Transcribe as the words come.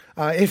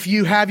If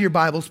you have your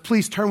Bibles,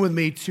 please turn with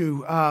me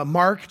to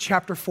Mark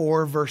chapter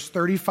 4, verse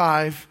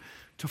 35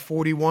 to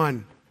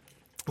 41.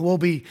 We'll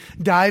be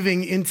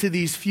diving into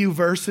these few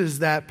verses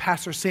that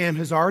Pastor Sam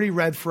has already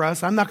read for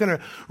us. I'm not going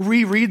to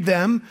reread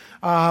them,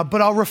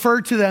 but I'll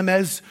refer to them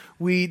as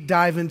we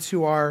dive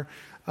into our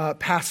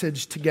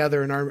passage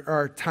together in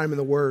our time in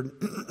the Word.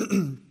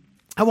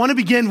 I want to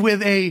begin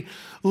with a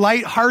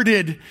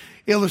lighthearted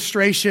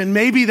illustration,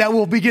 maybe that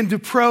will begin to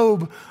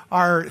probe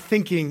our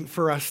thinking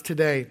for us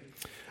today.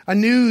 A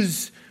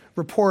news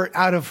report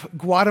out of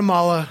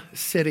Guatemala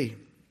City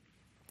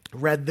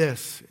read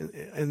this,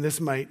 and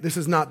this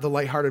is not the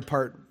lighthearted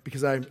part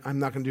because I'm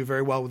not going to do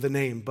very well with the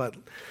name, but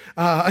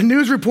a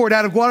news report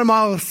out of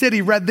Guatemala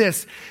City read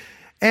this.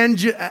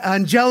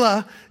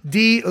 Angela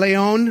de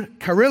Leon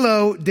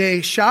Carrillo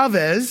de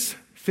Chavez,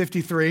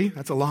 53,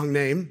 that's a long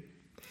name,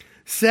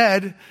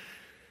 said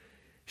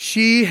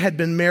she had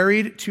been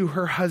married to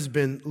her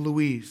husband,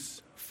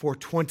 Luis, for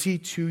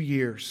 22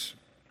 years,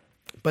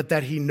 but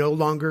that he no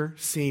longer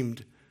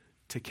seemed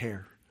to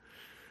care.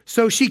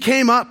 So she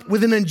came up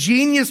with an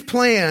ingenious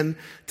plan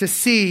to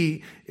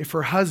see if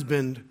her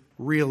husband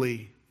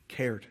really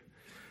cared.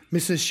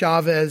 Mrs.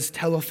 Chavez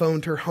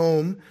telephoned her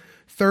home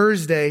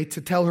Thursday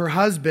to tell her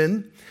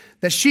husband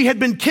that she had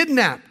been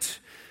kidnapped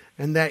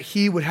and that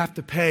he would have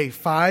to pay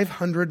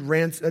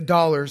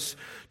 $500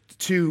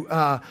 to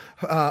a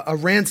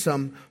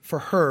ransom for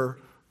her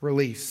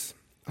release.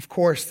 Of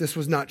course, this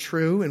was not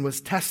true and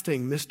was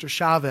testing Mr.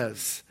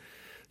 Chavez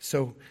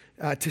to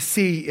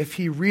see if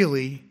he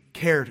really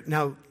cared.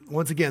 Now,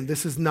 once again,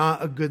 this is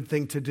not a good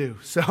thing to do.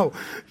 So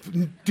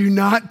do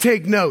not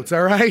take notes,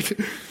 all right?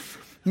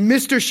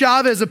 Mr.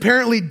 Chavez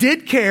apparently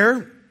did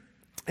care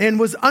and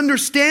was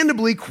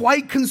understandably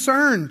quite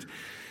concerned.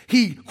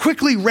 He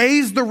quickly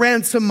raised the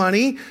ransom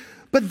money,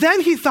 but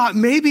then he thought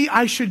maybe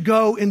I should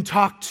go and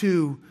talk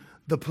to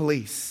the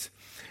police.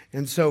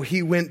 And so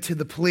he went to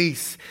the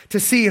police to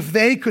see if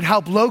they could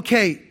help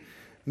locate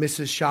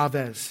Mrs.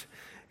 Chavez.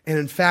 And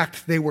in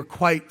fact, they were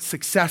quite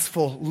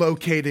successful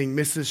locating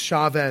Mrs.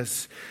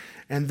 Chavez.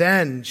 And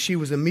then she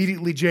was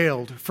immediately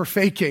jailed for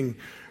faking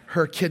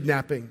her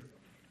kidnapping.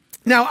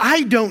 Now,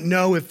 I don't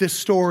know if this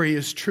story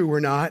is true or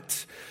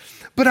not,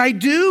 but I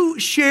do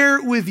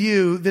share with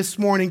you this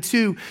morning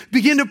to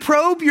begin to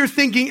probe your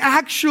thinking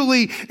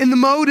actually in the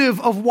motive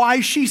of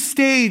why she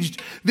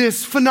staged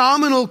this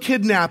phenomenal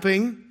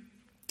kidnapping.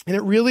 And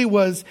it really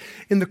was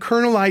in the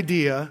kernel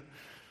idea,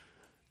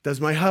 does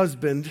my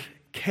husband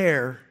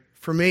care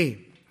for me?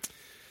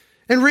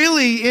 And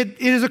really, it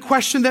is a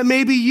question that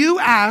maybe you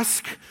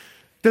ask,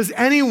 does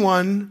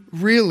anyone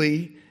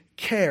really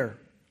care?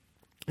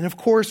 And of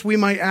course, we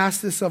might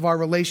ask this of our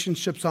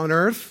relationships on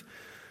earth,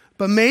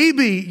 but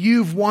maybe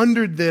you've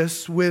wondered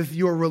this with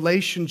your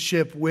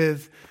relationship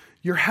with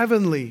your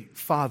heavenly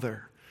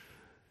Father.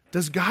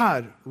 Does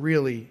God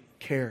really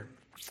care?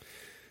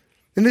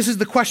 And this is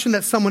the question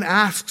that someone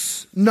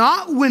asks,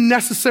 not when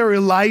necessary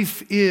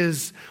life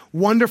is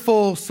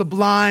wonderful,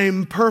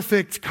 sublime,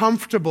 perfect,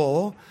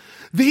 comfortable.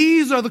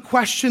 These are the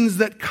questions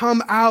that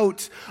come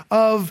out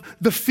of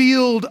the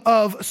field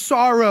of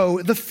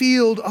sorrow, the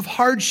field of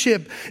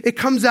hardship. It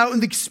comes out in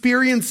the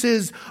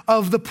experiences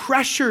of the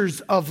pressures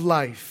of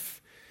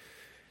life,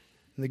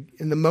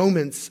 in the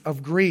moments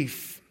of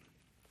grief.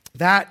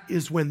 That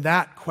is when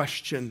that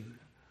question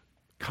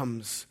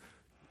comes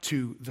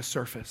to the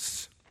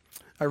surface.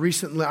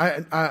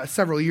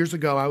 Several years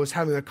ago, I was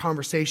having a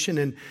conversation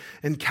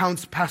and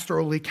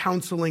pastorally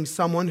counseling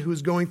someone who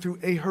was going through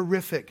a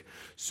horrific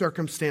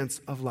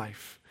circumstance of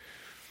life.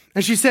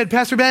 And she said,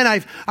 Pastor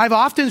Ben, I've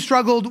often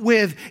struggled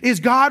with, is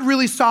God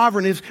really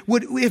sovereign?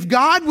 If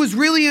God was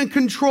really in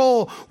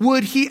control,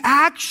 would he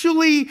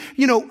actually,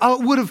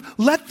 would have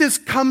let this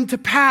come to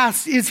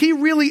pass? Is he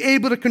really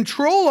able to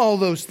control all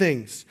those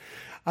things?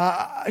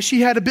 She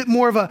had a bit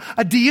more of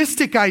a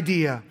deistic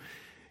idea.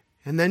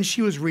 And then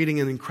she was reading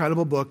an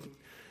incredible book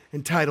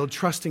entitled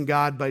Trusting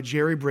God by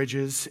Jerry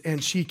Bridges,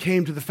 and she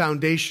came to the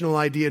foundational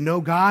idea,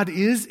 no, God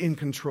is in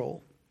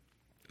control.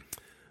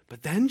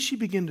 But then she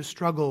began to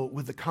struggle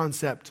with the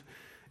concept,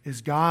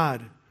 is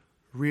God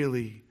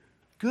really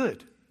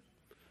good?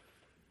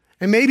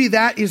 And maybe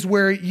that is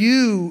where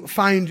you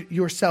find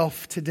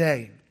yourself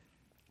today.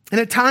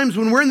 And at times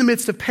when we're in the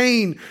midst of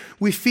pain,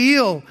 we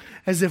feel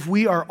as if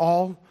we are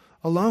all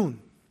alone.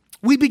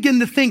 We begin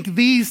to think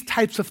these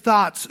types of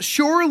thoughts.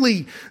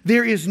 Surely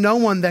there is no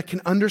one that can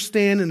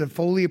understand and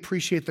fully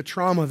appreciate the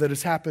trauma that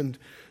has happened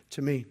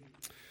to me.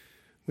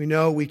 We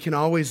know we can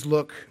always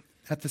look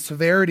at the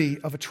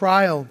severity of a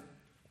trial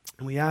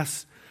and we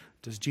ask,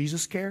 does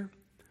Jesus care?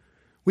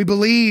 We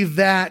believe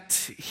that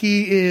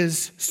he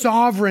is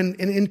sovereign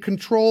and in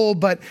control,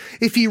 but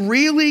if he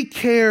really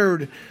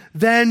cared,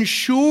 then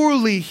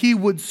surely he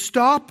would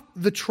stop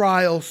the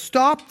trial,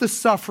 stop the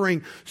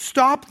suffering,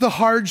 stop the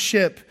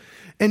hardship,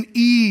 and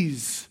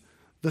ease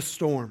the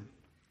storm.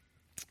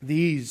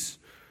 These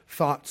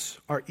thoughts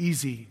are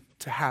easy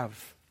to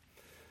have,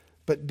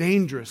 but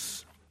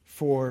dangerous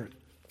for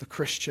the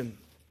Christian.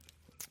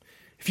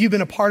 If you've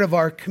been a part of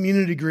our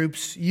community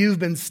groups, you've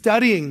been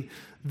studying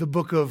the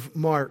book of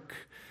Mark.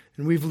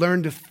 And we've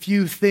learned a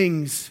few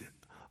things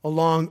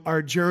along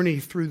our journey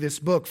through this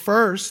book.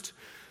 First,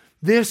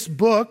 this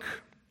book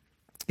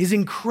is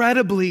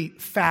incredibly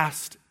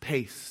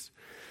fast-paced.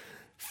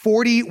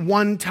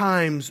 41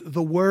 times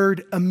the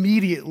word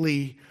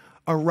immediately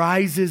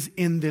arises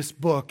in this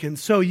book. And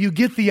so you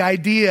get the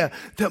idea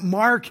that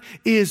Mark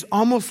is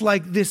almost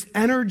like this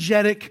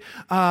energetic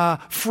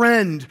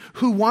friend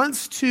who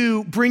wants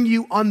to bring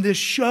you on this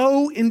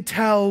show and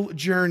tell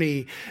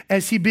journey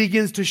as he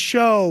begins to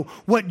show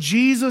what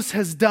Jesus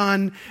has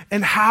done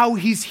and how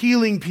he's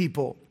healing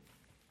people.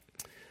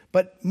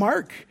 But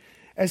Mark,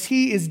 as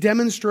he is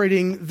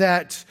demonstrating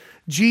that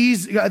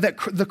Jesus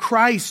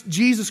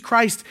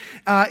Christ,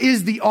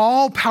 is the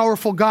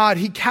all-powerful God.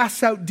 He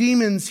casts out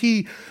demons.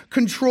 He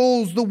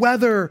controls the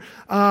weather.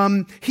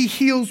 He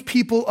heals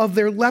people of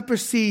their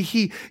leprosy.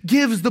 He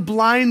gives the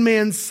blind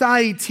man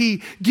sight.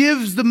 He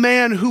gives the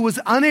man who was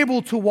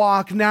unable to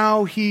walk.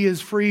 Now he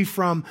is free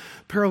from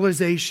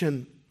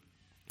paralyzation.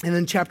 And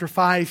in chapter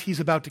 5,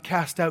 he's about to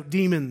cast out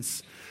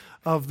demons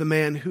of the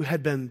man who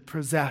had been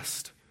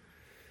possessed.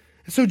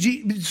 So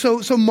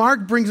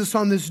Mark brings us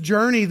on this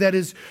journey that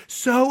is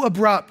so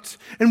abrupt.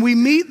 And we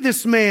meet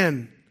this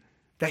man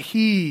that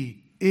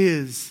he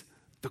is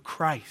the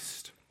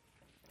Christ.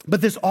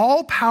 But this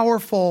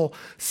all-powerful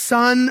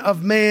Son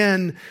of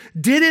Man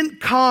didn't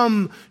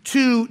come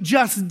to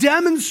just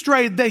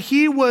demonstrate that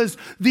he was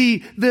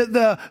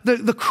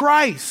the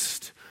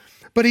Christ,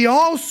 but he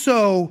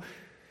also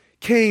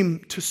came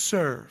to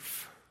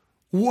serve.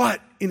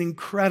 What an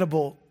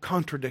incredible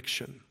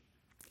contradiction.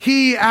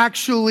 He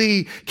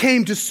actually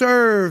came to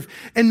serve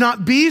and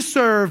not be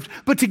served,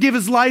 but to give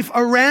his life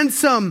a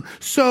ransom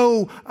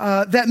so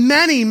that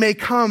many may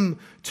come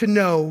to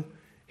know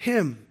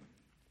him.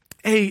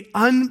 An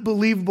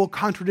unbelievable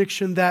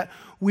contradiction that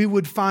we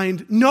would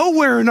find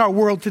nowhere in our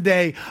world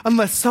today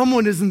unless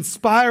someone is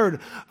inspired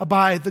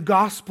by the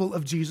gospel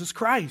of Jesus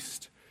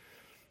Christ.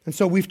 And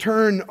so we've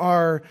turned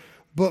our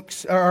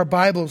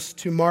Bibles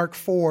to Mark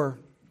 4.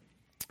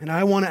 And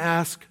I want to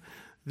ask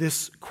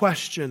this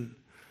question.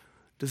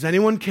 Does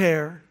anyone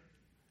care?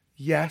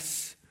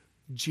 Yes,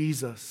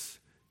 Jesus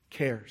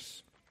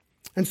cares.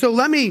 And so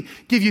let me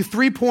give you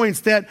 3 points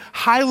that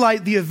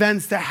highlight the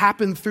events that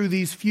happened through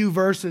these few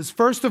verses.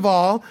 First of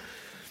all,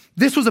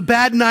 this was a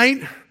bad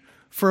night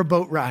for a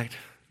boat ride.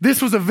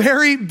 This was a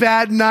very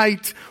bad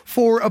night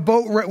for a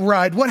boat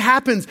ride. What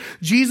happens?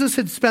 Jesus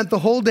had spent the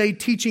whole day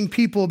teaching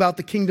people about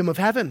the kingdom of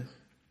heaven.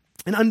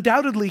 And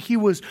undoubtedly, he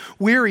was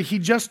weary. He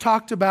just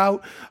talked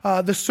about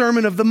the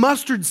sermon of the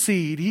mustard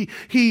seed.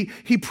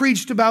 He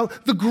preached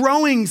about the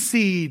growing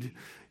seed.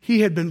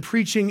 He had been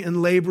preaching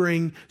and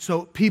laboring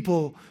so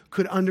people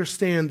could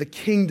understand the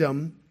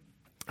kingdom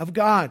of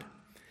God.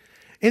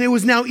 And it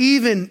was now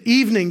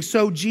evening,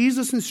 so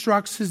Jesus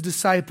instructs his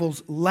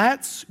disciples,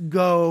 let's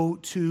go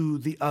to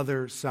the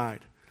other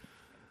side.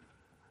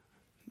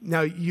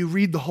 Now, you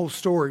read the whole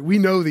story. We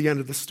know the end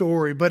of the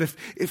story. But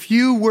if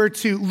you were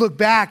to look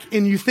back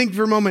and you think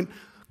for a moment,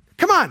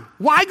 come on,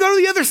 why go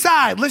to the other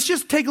side? Let's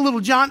just take a little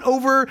jaunt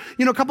over,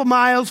 a couple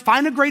miles,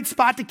 find a great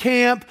spot to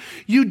camp.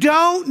 You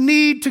don't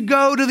need to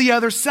go to the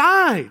other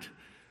side.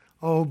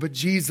 Oh, but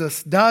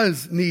Jesus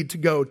does need to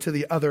go to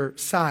the other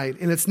side.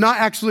 And it's not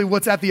actually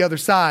what's at the other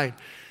side.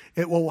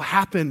 It will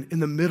happen in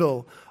the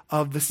middle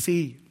of the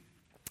sea.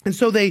 And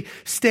so they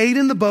stayed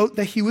in the boat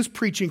that he was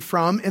preaching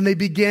from, and they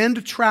began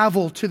to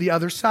travel to the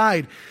other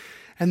side.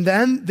 And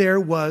then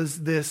there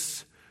was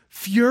this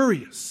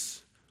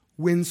furious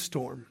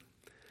windstorm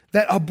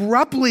that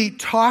abruptly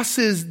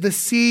tosses the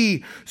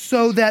sea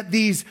so that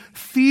these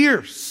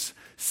fierce,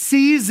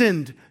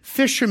 seasoned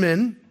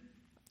fishermen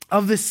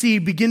of the sea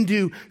begin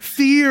to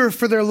fear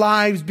for their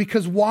lives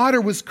because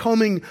water was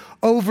coming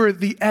over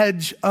the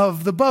edge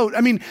of the boat.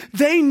 I mean,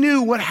 they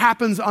knew what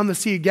happens on the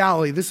Sea of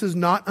Galilee. This is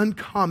not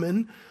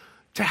uncommon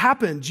to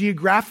happen.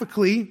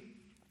 Geographically,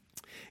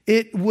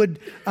 it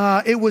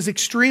was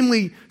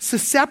extremely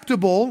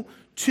susceptible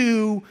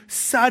to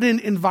sudden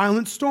and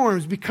violent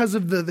storms because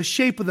of the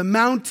shape of the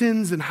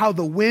mountains and how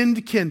the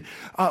wind can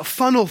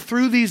funnel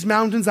through these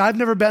mountains. I've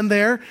never been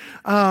there,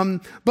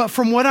 but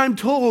from what I'm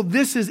told,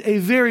 this is a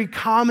very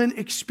common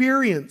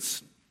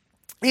experience.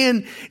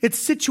 And it's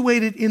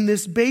situated in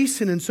this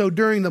basin, and so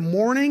during the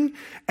morning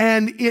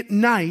and at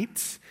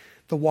night,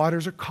 the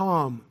waters are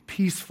calm,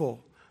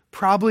 peaceful.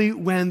 Probably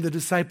when the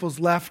disciples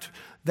left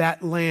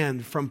that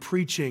land from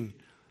preaching,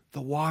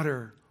 the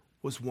water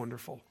was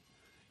wonderful.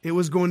 It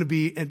was going to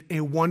be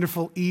a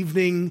wonderful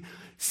evening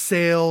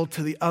sail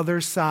to the other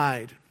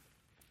side.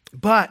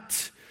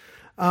 But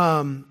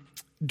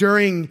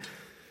during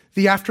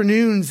the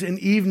afternoons and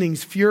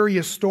evenings,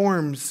 furious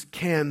storms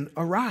can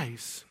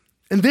arise.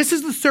 And this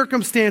is the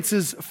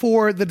circumstances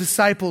for the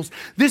disciples.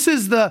 This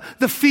is the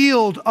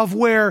field of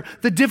where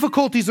the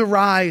difficulties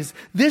arise.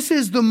 This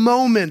is the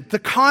moment, the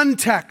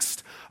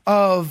context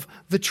of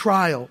the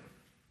trial.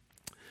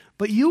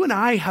 But you and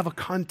I have a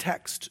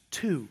context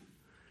too.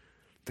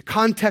 The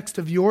context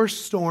of your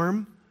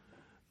storm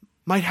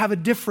might have a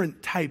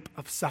different type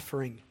of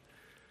suffering.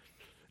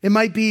 It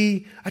might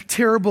be a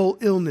terrible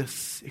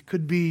illness. It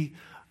could be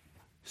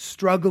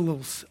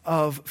struggles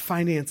of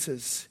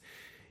finances.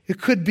 It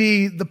could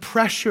be the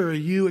pressure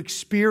you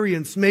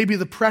experience, maybe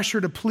the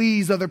pressure to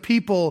please other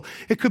people.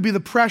 It could be the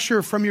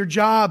pressure from your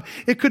job.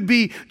 It could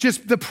be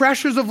just the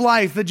pressures of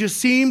life that just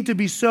seem to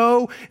be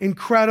so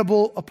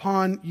incredible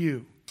upon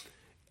you.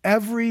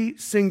 Every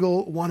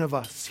single one of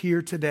us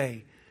here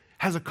today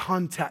has a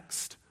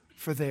context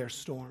for their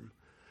storm.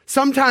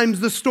 Sometimes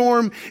the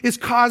storm is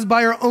caused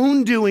by our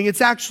own doing.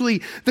 It's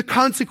actually the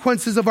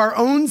consequences of our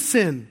own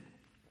sin.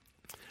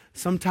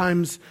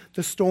 Sometimes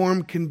the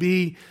storm can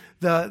be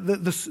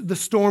the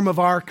storm of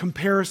our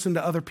comparison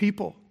to other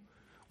people.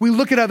 We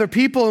look at other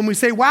people and we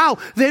say, wow,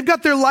 they've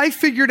got their life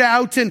figured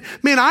out and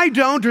man, I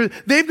don't, or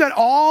they've got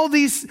all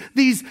this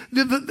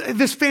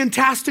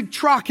fantastic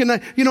truck and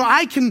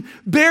I can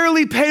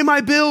barely pay my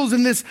bills,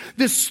 and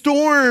this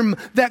storm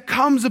that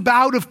comes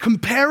about of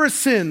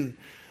comparison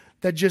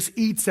that just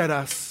eats at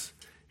us.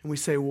 And we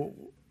say, well,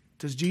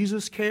 does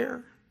Jesus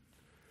care?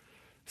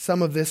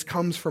 Some of this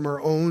comes from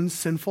our own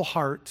sinful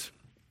heart,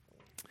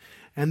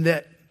 and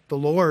that the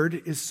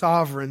Lord is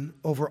sovereign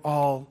over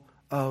all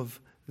of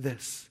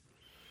this.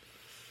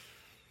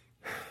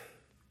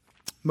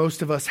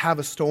 Most of us have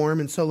a storm,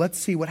 and so let's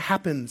see what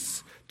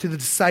happens to the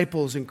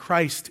disciples and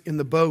Christ in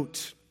the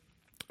boat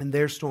and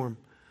their storm.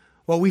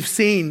 Well, we've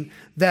seen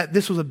that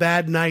this was a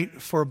bad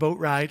night for a boat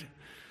ride,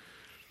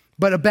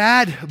 but a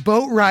bad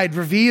boat ride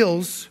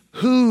reveals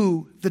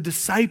who the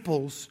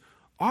disciples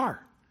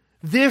are.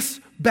 This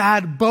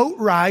bad boat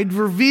ride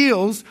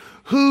reveals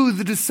who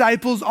the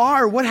disciples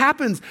are. What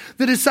happens?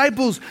 The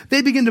disciples,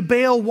 they begin to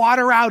bail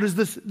water out as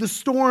the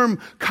storm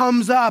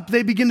comes up.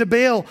 They begin to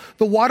bail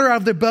the water out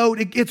of their boat.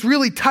 It's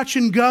really touch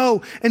and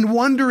go and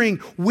wondering,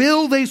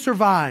 will they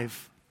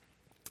survive?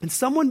 And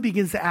someone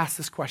begins to ask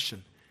this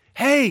question.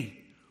 Hey,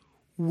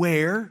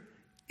 where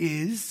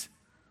is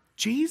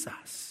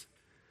Jesus?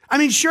 I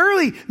mean,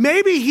 surely,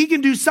 maybe he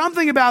can do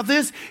something about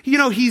this.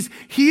 He's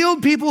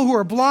healed people who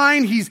are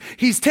blind.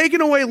 He's taken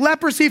away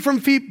leprosy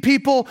from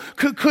people.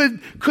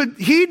 Could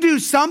he do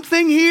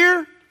something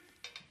here?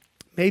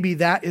 Maybe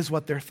that is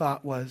what their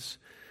thought was.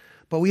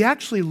 But we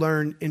actually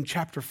learn in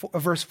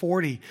verse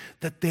 40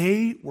 that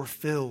they were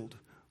filled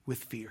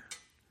with fear.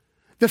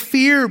 The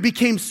fear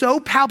became so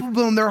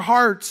palpable in their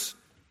hearts.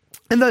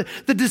 And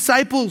the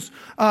disciples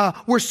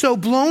were so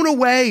blown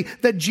away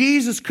that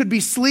Jesus could be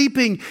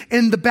sleeping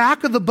in the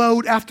back of the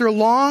boat after a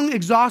long,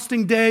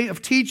 exhausting day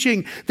of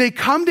teaching. They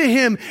come to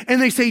him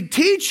and they say,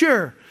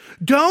 "Teacher,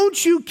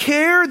 don't you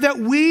care that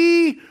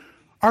we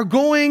are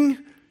going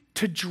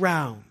to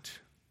drown?"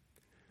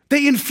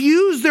 They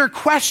infused their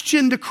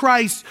question to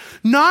Christ,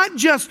 not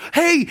just,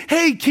 hey,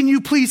 can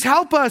you please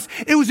help us?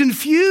 It was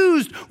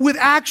infused with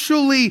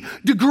actually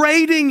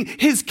degrading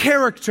his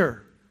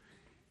character.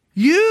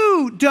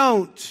 You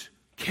don't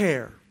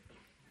care.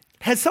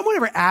 Has someone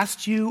ever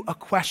asked you a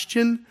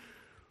question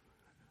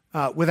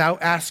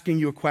without asking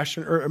you a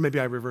question? Or maybe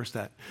I reverse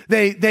that.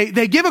 They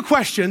give a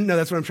question. No,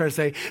 that's what I'm trying to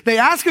say. They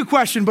ask a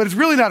question, but it's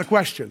really not a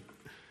question.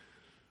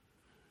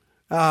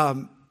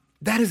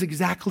 That is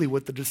exactly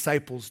what the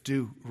disciples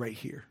do right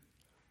here.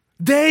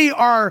 They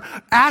are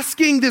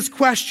asking this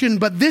question,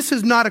 but this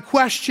is not a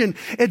question.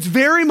 It's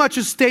very much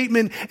a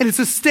statement, and it's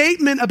a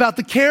statement about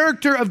the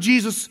character of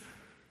Jesus.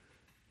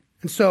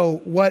 And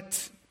so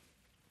what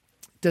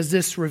does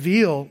this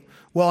reveal?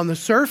 Well, on the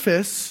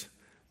surface,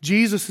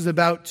 Jesus is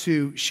about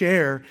to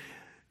share,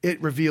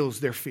 it reveals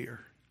their fear.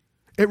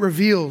 It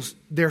reveals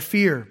their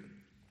fear.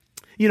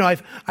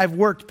 I've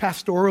worked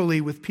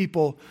pastorally with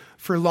people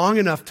for long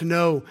enough to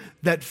know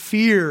that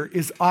fear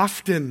is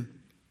often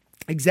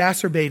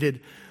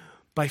exacerbated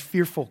by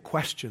fearful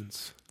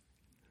questions.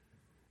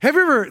 Have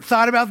you ever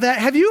thought about that?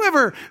 Have you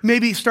ever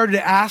maybe started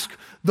to ask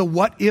the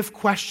what if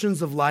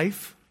questions of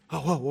life?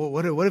 Oh,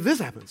 what if this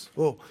happens?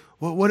 Oh,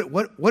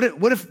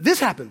 what if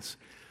this happens?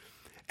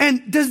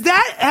 And does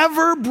that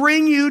ever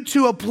bring you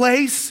to a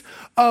place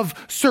of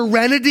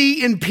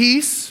serenity and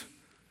peace?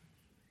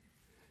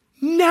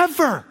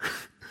 Never.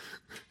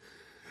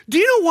 Do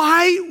you know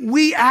why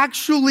we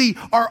actually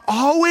are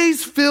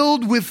always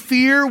filled with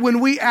fear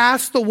when we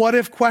ask the what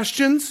if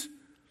questions?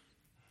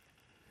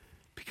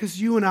 Because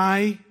you and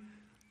I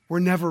were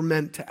never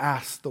meant to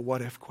ask the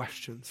what if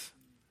questions.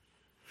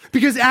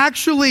 Because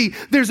actually,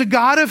 there's a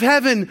God of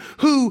heaven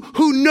who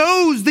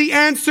knows the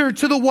answer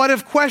to the what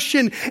if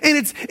question.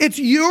 And it's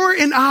your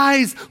and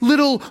I's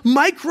little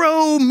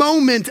micro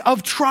moment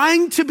of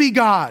trying to be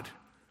God.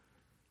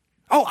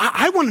 Oh,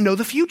 I want to know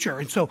the future.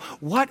 And so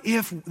what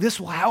if this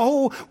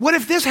what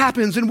if this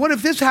happens? And what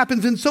if this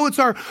happens? And so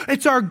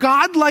it's our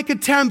godlike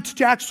attempt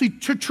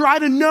to try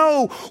to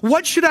know,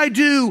 what should I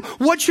do?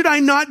 What should I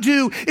not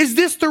do? Is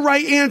this the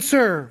right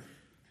answer?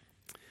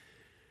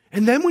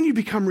 And then when you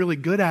become really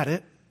good at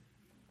it,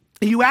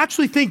 you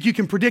actually think you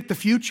can predict the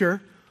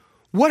future.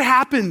 What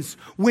happens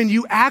when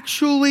you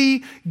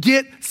actually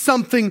get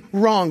something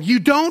wrong? You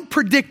don't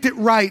predict it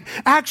right.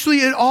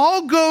 Actually, it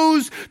all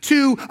goes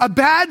to a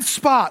bad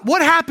spot.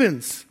 What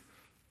happens?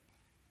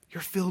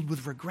 You're filled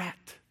with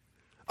regret.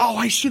 oh,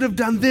 I should have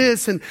done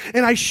this and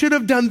I should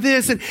have done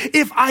this. And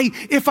if I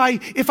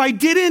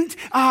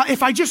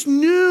just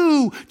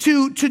knew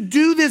to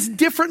do this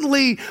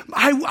differently,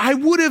 I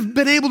would have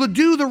been able to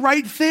do the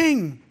right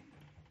thing.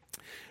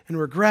 And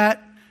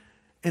regret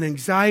and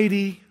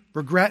anxiety,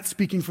 regret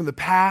speaking from the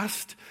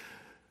past,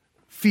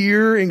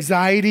 fear,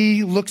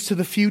 anxiety looks to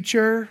the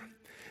future.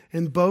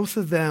 And both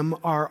of them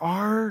are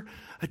our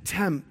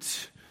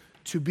attempt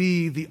to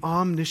be the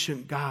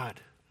omniscient God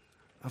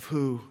of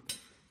who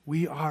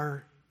we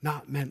are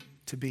not meant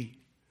to be.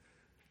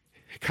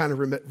 It kind of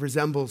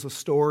resembles a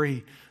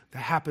story that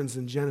happens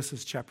in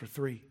Genesis chapter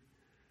 3.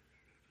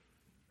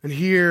 And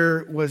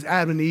here was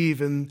Adam and Eve,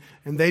 and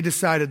they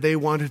decided they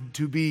wanted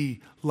to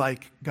be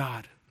like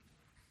God.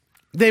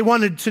 They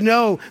wanted to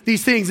know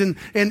these things, and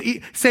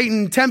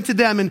Satan tempted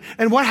them.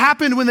 And what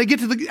happened when they get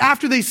to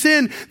after they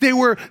sinned?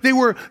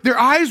 Their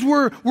eyes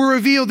were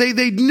revealed.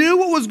 They knew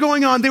what was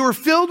going on. They were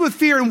filled with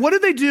fear. And what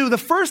did they do? The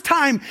first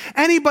time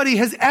anybody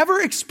has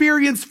ever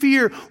experienced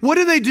fear, what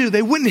did they do?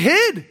 They went and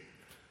hid.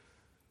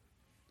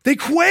 They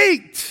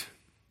quaked.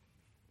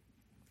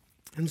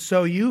 And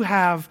so you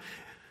have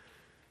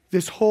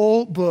this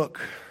whole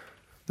book,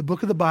 the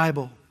book of the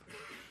Bible,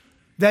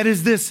 that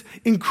is this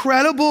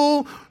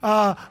incredible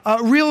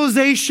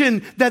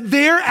realization that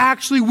there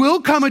actually will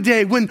come a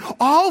day when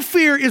all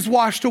fear is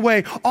washed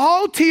away,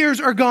 all tears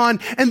are gone,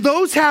 and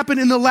those happen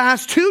in the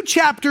last 2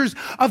 chapters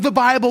of the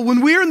Bible.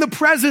 When we're in the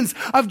presence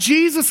of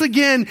Jesus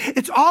again,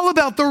 it's all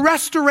about the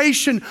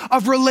restoration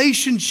of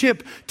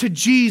relationship to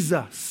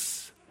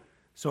Jesus.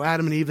 So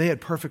Adam and Eve, they had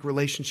perfect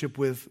relationship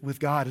with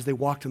God as they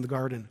walked in the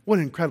garden. What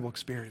an incredible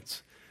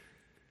experience.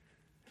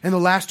 And the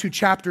last 2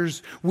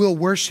 chapters will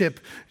worship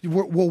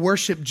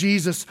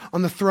Jesus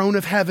on the throne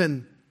of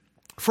heaven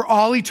for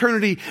all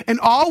eternity, and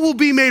all will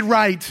be made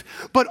right.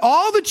 But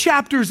all the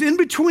chapters in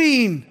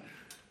between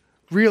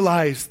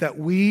realize that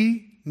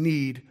we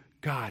need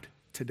God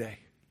today.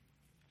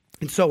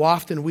 And so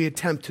often we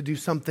attempt to do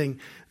something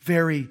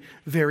very,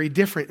 very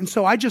different. And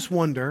so I just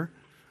wonder,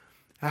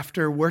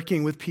 after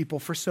working with people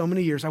for so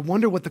many years, I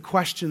wonder what the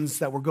questions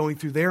that were going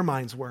through their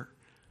minds were.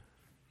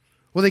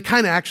 Well, they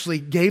kind of actually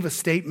gave a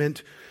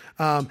statement.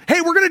 Hey,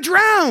 we're going to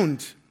drown.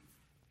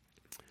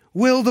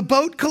 Will the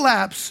boat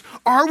collapse?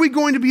 Are we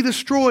going to be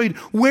destroyed?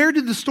 Where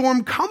did the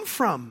storm come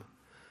from?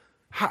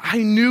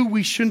 I knew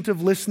we shouldn't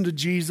have listened to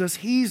Jesus.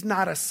 He's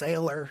not a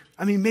sailor.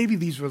 I mean, maybe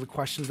these were the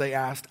questions they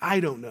asked. I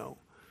don't know.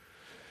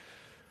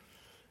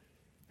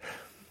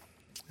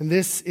 And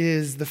this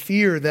is the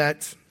fear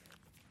that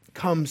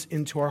comes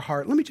into our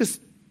heart. Let me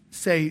just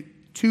say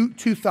two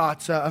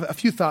thoughts, a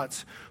few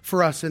thoughts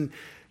for us. And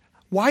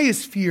why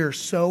is fear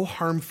so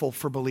harmful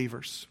for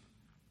believers?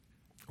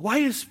 Why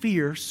is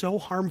fear so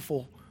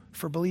harmful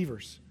for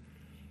believers?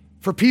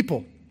 For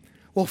people?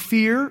 Well,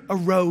 fear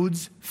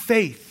erodes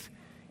faith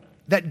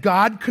that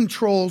God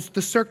controls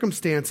the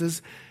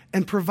circumstances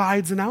and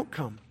provides an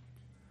outcome.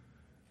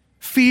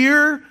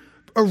 Fear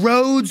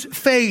erodes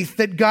faith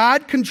that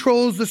God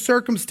controls the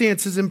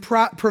circumstances and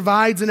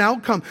provides an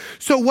outcome.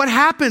 So what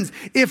happens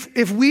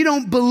if we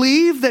don't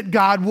believe that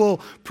God will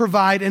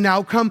provide an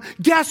outcome?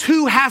 Guess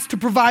who has to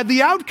provide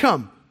the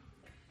outcome?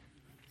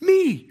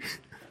 Me.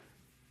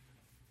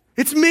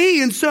 It's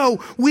me. And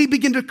so we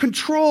begin to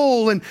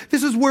control, and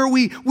this is where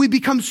we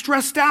become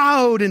stressed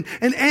out and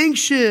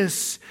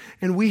anxious,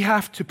 and we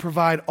have to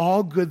provide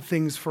all good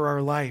things for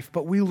our life.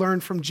 But we learn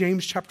from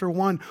James chapter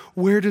 1,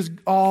 where does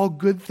all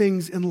good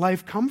things in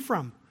life come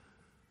from?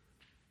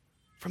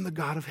 From the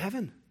God of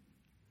heaven.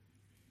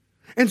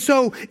 And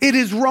so it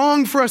is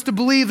wrong for us to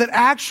believe that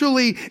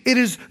actually it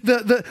is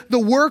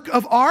the work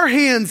of our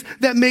hands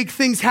that make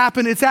things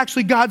happen. It's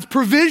actually God's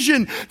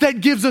provision that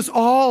gives us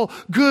all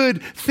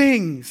good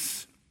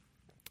things.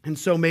 And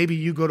so maybe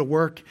you go to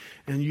work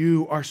and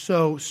you are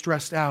so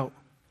stressed out.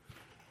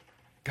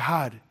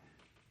 God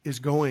is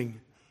going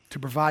to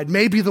provide.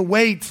 Maybe the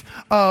weight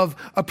of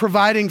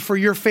providing for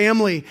your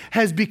family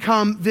has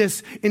become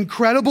this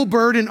incredible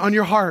burden on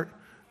your heart.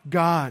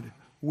 God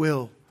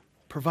will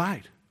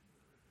provide.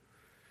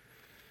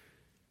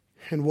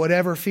 And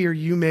whatever fear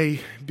you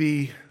may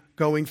be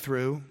going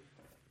through,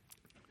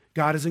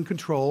 God is in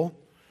control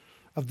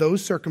of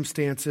those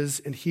circumstances,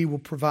 and He will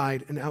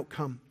provide an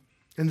outcome.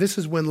 And this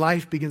is when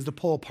life begins to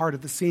pull apart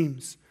at the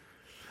seams.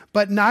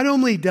 But not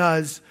only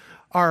does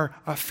our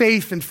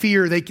faith and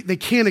fear, they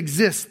can't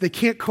exist. They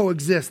can't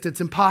coexist.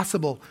 It's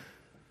impossible.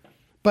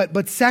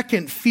 But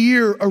second,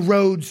 fear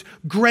erodes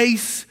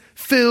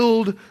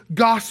grace-filled,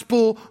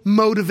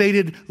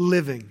 gospel-motivated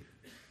living.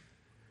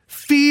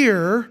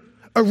 Fear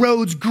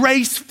erodes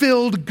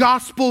grace-filled,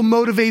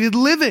 gospel-motivated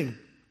living.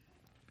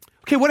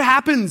 Okay, what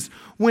happens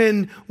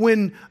when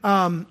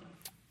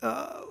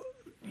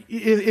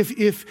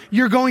if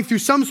you're going through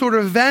some sort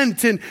of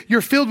event and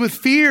you're filled with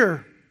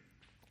fear?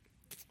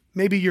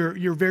 Maybe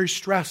you're very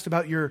stressed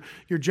about your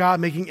job,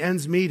 making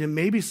ends meet, and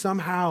maybe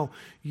somehow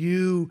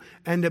you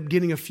end up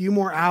getting a few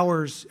more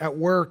hours at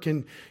work,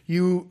 and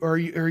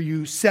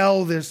you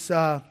sell this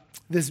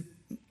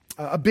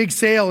a big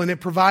sale, and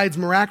it provides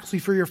miraculously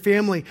for your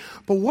family.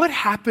 But what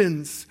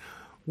happens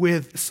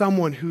with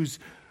someone who's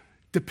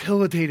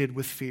debilitated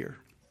with fear,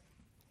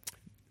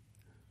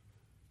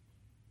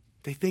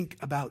 they think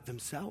about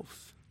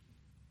themselves.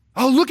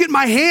 Oh, look at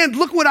my hand.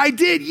 Look what I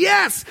did.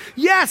 Yes,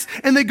 yes.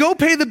 And they go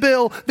pay the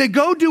bill. They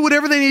go do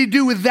whatever they need to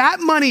do with that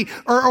money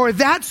or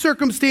that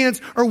circumstance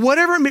or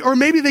whatever. Or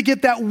maybe they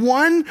get that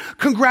one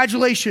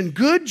congratulation.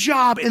 Good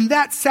job. And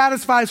that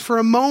satisfies for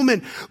a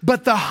moment.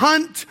 But the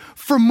hunt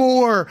for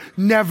more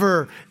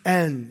never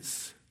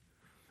ends.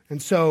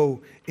 And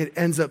so it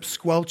ends up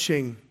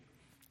squelching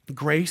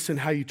grace and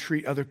how you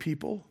treat other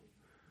people.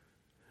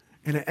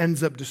 And it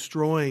ends up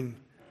destroying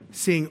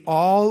seeing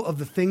all of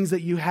the things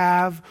that you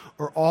have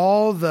or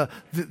all the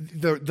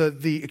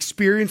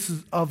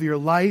experiences of your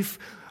life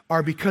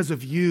are because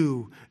of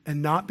you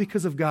and not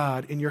because of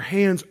God. And your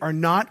hands are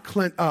not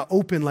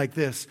open like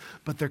this,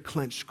 but they're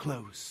clenched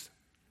close.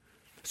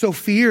 So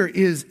fear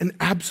is an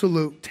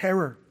absolute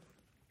terror.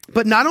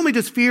 But not only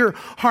does fear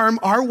harm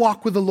our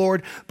walk with the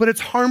Lord, but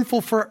it's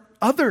harmful for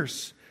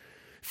others.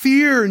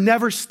 Fear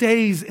never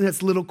stays in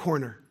its little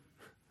corner.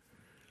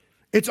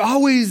 It's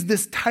always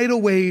this tidal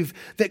wave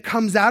that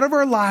comes out of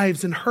our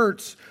lives and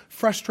hurts,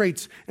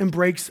 frustrates, and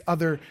breaks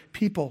other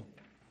people.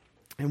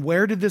 And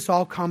where did this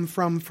all come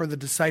from for the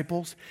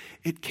disciples?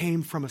 It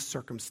came from a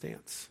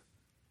circumstance.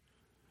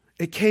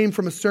 It came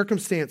from a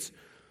circumstance.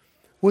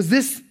 Was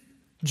this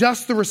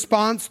just the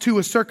response to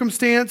a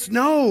circumstance?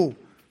 No.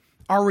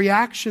 Our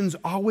reactions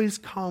always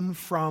come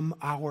from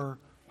our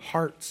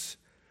hearts.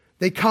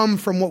 They come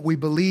from what we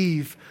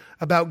believe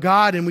about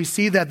God, and we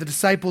see that the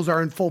disciples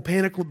are in full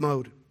panic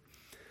mode.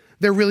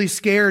 They're really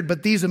scared,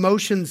 but these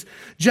emotions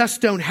just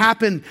don't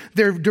happen.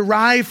 They're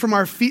derived from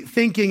our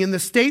thinking. And the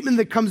statement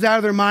that comes out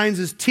of their minds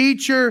is,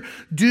 "Teacher,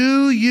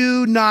 do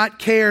you not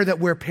care that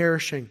we're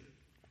perishing?"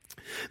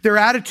 Their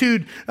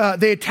attitude,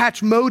 they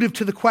attach motive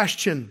to the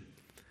question.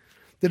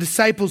 The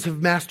disciples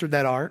have mastered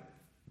that art.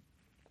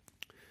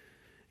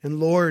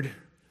 And Lord,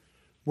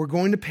 we're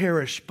going to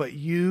perish, but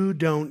you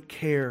don't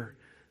care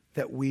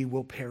that we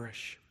will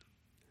perish.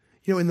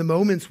 You know, in the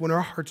moments when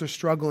our hearts are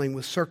struggling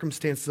with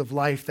circumstances of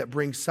life that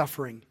bring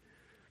suffering,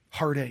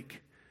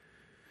 heartache,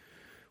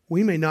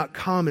 we may not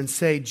come and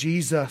say,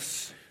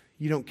 "Jesus,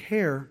 you don't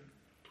care,"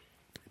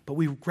 but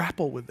we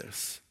grapple with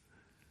this.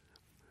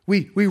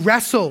 We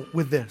wrestle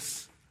with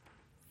this.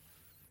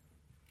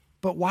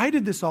 But why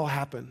did this all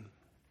happen?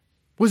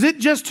 Was it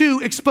just to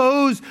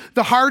expose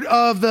the heart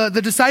of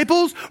the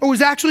disciples, or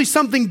was actually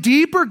something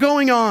deeper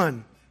going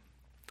on?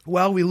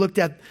 Well, we looked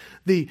at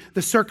the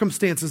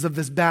circumstances of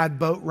this bad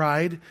boat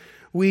ride.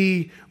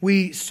 We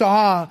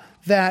saw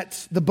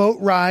that the boat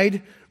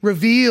ride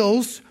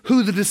reveals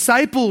who the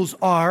disciples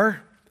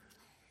are.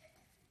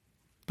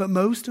 But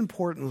most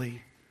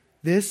importantly,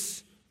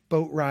 this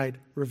boat ride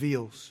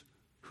reveals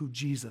who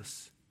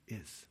Jesus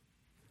is.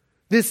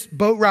 This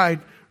boat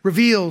ride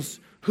reveals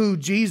who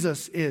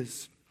Jesus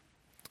is.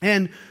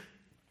 And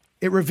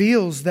it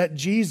reveals that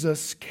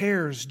Jesus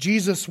cares.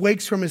 Jesus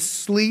wakes from his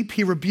sleep.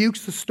 He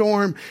rebukes the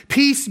storm.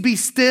 "Peace, be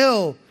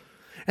still."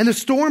 And the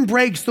storm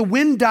breaks. The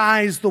wind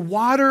dies. The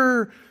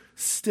water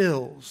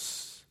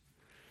stills.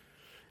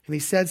 And he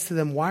says to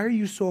them, "Why are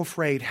you so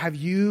afraid? Have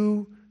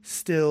you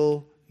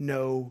still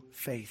no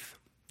faith?"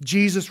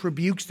 Jesus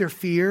rebukes their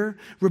fear,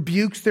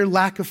 rebukes their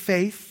lack of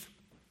faith.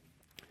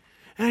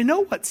 And I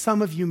know what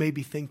some of you may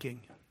be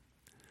thinking.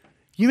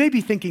 You may be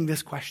thinking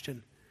this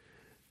question: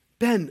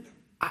 Ben,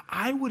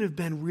 I would have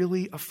been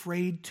really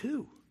afraid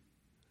too.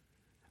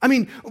 I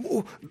mean,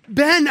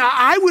 Ben,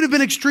 I would have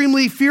been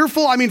extremely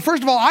fearful. I mean,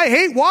 first of all, I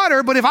hate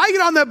water, but if I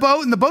get on that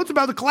boat and the boat's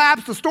about to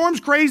collapse, the storm's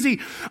crazy.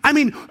 I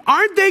mean,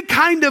 aren't they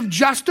kind of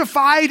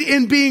justified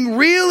in being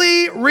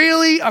really,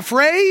 really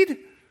afraid?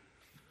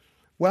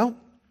 Well,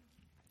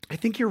 I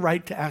think you're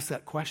right to ask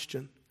that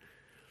question.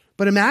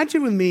 But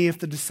imagine with me if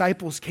the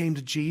disciples came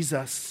to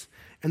Jesus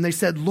and they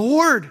said,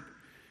 "Lord,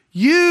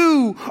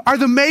 you are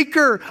the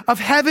maker of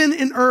heaven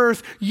and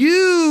earth.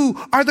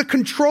 You are the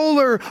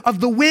controller of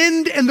the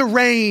wind and the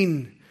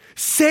rain.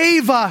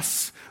 Save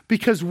us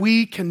because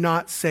we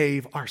cannot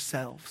save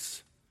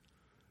ourselves."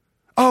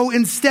 Oh,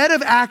 instead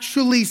of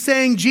actually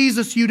saying,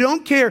 "Jesus, you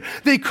don't care,"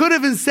 they could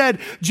have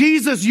said,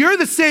 "Jesus, you're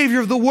the Savior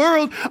of the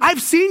world.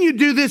 I've seen you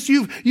do this.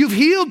 You've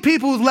healed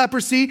people with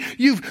leprosy.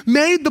 You've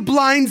made the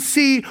blind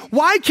see.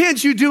 Why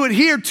can't you do it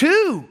here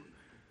too?"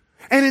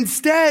 And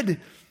instead,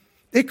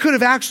 it could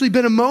have actually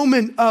been a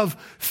moment of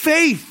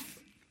faith.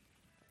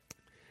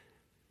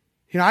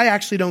 You know, I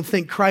actually don't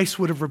think Christ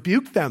would have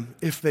rebuked them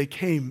if they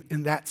came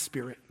in that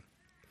spirit.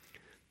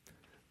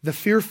 The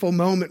fearful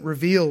moment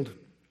revealed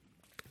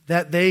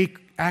that they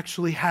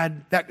actually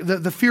had, that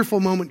the fearful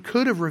moment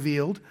could have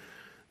revealed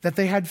that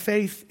they had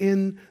faith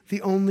in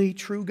the only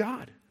true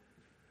God.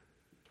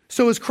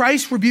 So as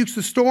Christ rebukes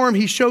the storm,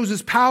 he shows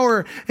his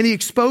power and he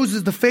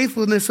exposes the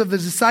faithfulness of the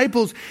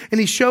disciples, and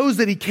he shows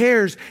that he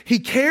cares. He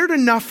cared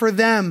enough for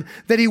them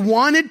that he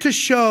wanted to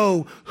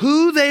show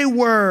who they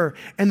were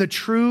and the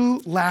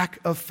true lack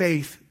of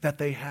faith that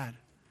they had.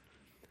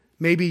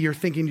 Maybe you're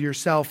thinking to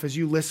yourself as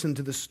you listen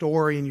to the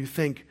story and you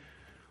think,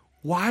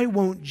 "Why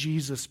won't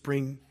Jesus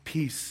bring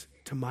peace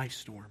to my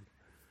storm?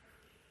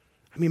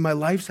 I mean, my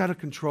life's out of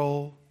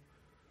control.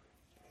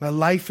 My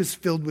life is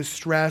filled with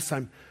stress.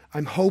 I'm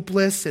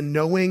hopeless in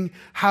knowing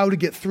how to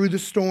get through the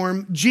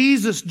storm.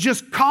 Jesus,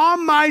 just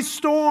calm my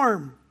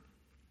storm.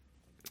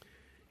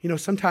 You know,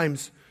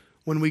 sometimes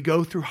when we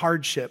go through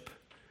hardship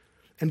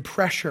and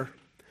pressure,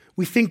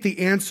 we think the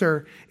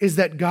answer is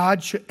that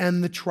God should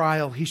end the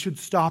trial. He should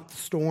stop the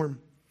storm.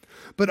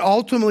 But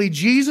ultimately,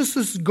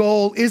 Jesus'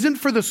 goal isn't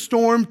for the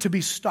storm to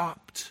be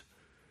stopped,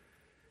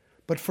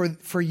 but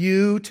for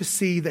you to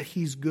see that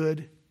He's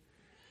good.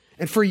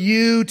 And for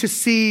you to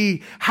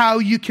see how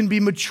you can be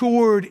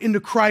matured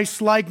into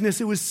Christ's likeness.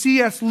 It was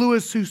C.S.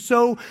 Lewis who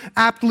so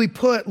aptly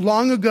put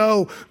long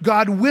ago,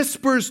 God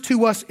whispers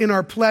to us in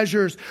our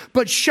pleasures,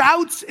 but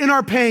shouts in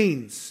our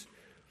pains.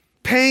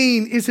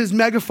 Pain is His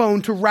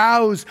megaphone to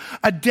rouse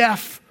a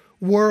deaf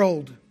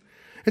world.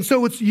 And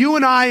so it's you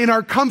and I in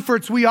our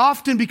comforts, we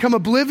often become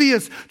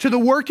oblivious to the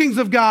workings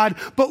of God.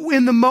 But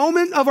in the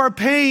moment of our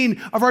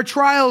pain, of our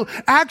trial,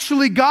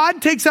 actually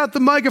God takes out the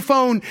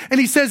megaphone and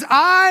He says,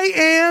 I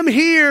am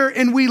here,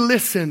 and we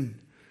listen.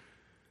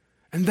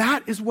 And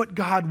that is what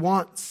God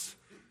wants,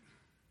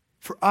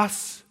 for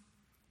us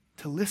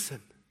to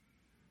listen.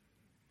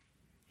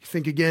 You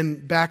think again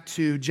back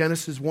to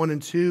Genesis 1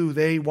 and 2,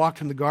 they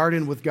walked in the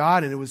garden with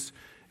God and it was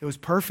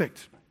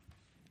perfect.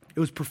 It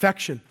was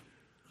perfection.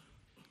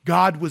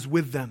 God was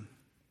with them.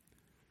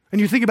 And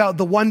you think about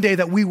the one day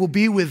that we will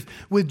be with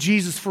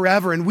Jesus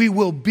forever, and we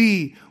will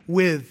be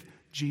with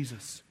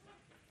Jesus.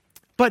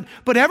 But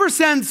ever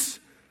since,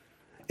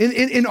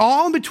 in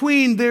all in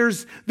between,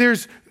 there's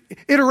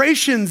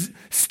iterations,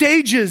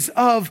 stages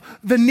of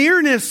the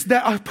nearness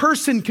that a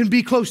person can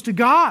be close to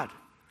God.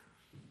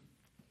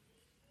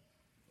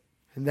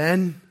 And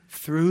then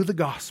through the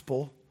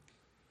gospel,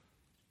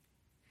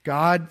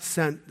 God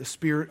sent the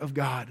Spirit of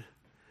God.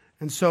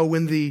 And so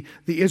when the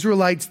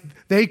Israelites,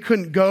 they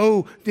couldn't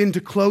go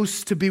into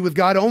close to be with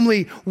God,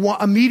 only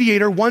a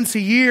mediator once a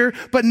year.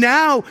 But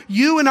now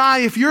you and I,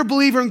 if you're a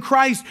believer in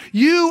Christ,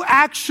 you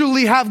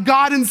actually have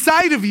God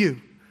inside of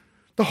you,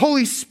 the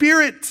Holy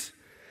Spirit.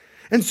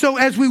 And so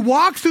as we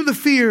walk through the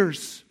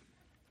fears,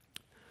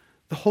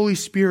 the Holy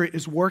Spirit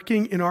is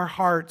working in our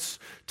hearts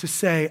to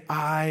say,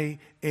 I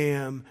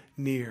am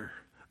near.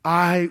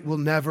 I will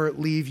never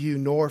leave you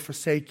nor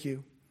forsake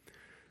you.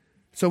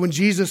 So when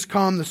Jesus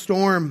calmed the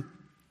storm,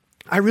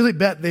 I really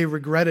bet they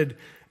regretted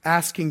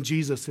asking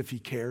Jesus if He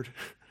cared.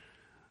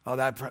 Oh,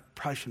 that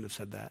probably shouldn't have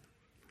said that.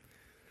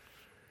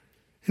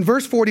 In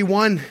verse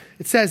 41,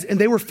 it says, and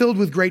they were filled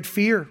with great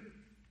fear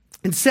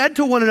and said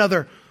to one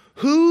another,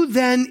 who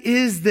then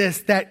is this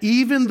that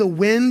even the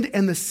wind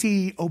and the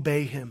sea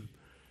obey Him?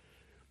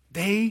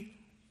 They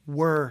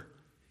were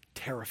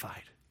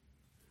terrified.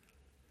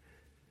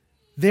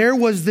 There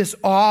was this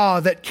awe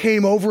that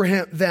came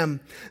over them.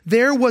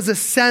 There was a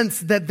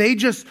sense that they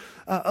just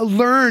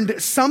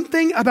learned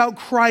something about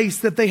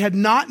Christ that they had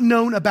not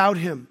known about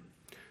Him.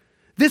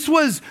 This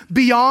was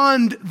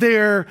beyond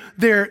their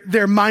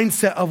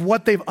mindset of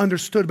what they've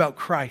understood about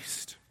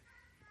Christ.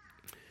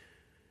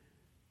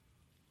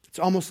 It's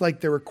almost like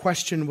their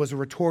question was a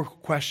rhetorical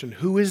question.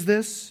 Who is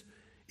this?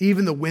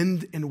 Even the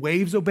wind and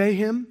waves obey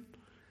Him?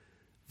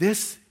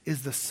 This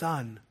is the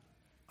Son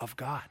of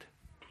God.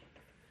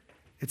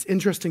 It's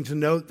interesting to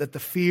note that the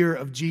fear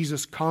of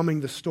Jesus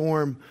calming the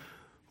storm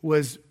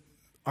was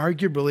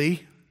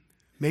arguably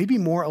maybe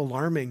more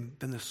alarming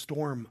than the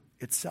storm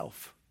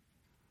itself.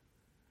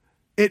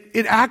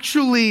 It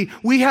actually,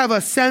 we have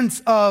a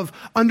sense of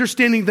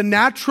understanding the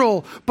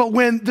natural, but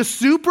when the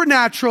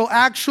supernatural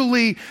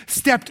actually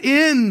stepped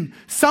in,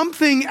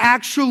 something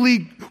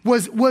actually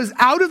was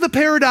out of the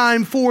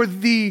paradigm for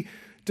the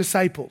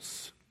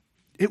disciples.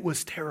 It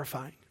was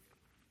terrifying.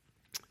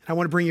 I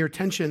want to bring your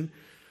attention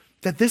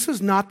that this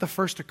is not the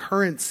first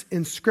occurrence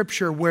in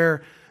Scripture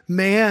where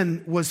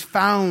man was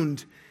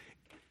found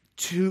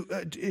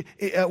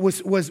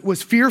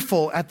was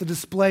fearful at the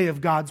display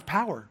of God's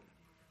power.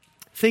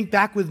 Think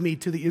back with me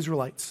to the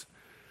Israelites.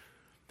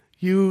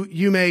 You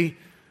may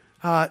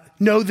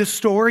know this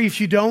story. If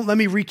you don't, let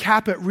me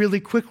recap it really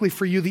quickly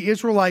for you. The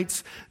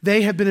Israelites,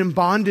 they have been in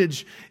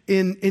bondage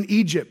in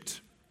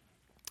Egypt.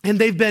 And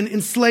they've been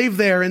enslaved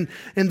there, and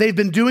they've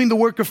been doing the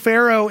work of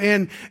Pharaoh,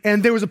 and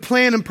there was a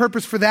plan and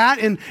purpose for that,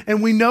 and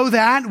we know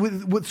that.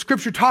 What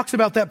Scripture talks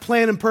about that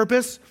plan and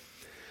purpose.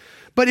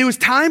 But it was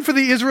time for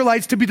the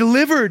Israelites to be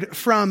delivered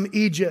from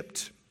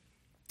Egypt.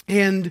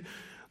 And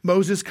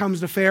Moses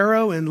comes to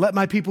Pharaoh and let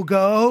my people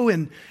go,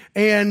 and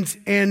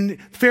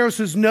Pharaoh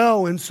says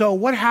no. And so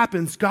what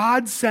happens?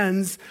 God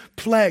sends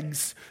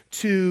plagues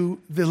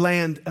to the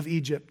land of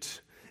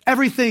Egypt.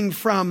 Everything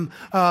from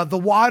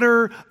the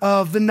water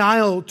of the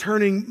Nile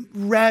turning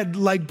red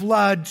like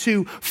blood,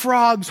 to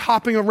frogs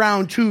hopping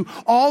around, to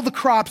all the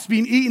crops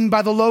being eaten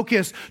by the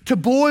locusts, to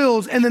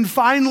boils, and then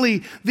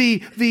finally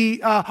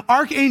the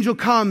archangel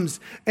comes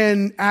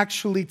and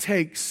actually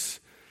takes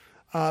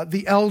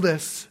the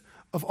eldest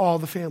of all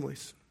the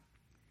families,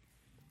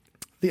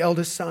 the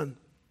eldest son.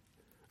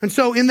 And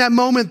so in that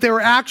moment, there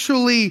were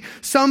actually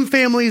some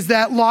families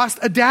that lost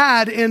a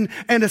dad and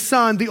a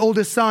son, the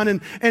oldest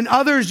son, and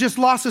others just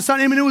lost a son.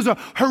 I mean, it was a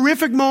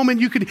horrific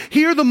moment. You could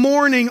hear the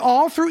mourning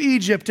all through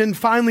Egypt. And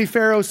finally,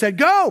 Pharaoh said,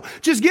 go,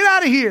 just get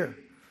out of here.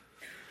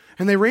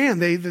 And they ran.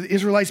 The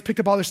Israelites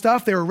picked up all their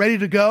stuff. They were ready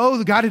to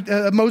go.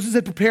 Moses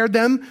had prepared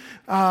them.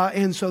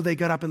 And so they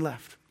got up and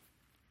left.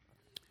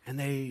 And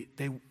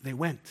they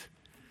went.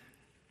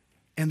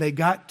 And they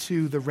got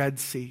to the Red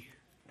Sea.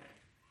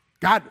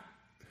 God,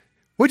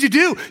 what'd you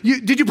do?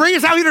 Did you bring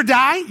us out here to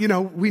die? You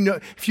know, we know,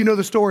 if you know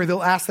the story,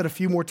 they'll ask that a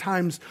few more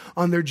times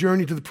on their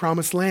journey to the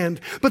promised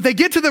land. But they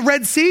get to the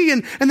Red Sea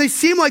and they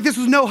seem like this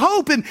was no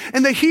hope. And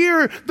they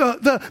hear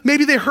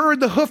maybe they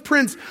heard the hoof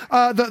prints,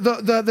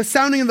 the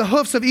sounding of the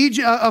hoofs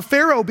of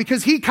Pharaoh,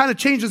 because he kind of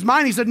changed his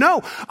mind. He said,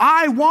 no,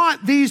 I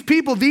want these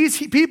people.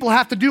 These people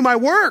have to do my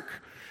work.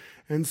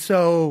 And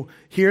so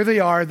here they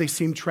are. They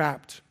seem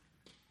trapped.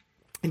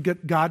 And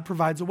God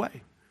provides a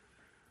way.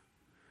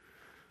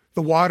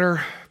 The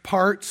water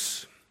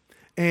parts,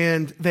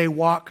 and they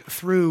walk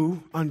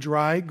through on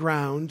dry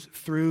ground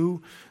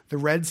through the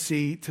Red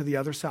Sea to the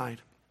other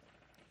side.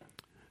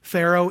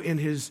 Pharaoh and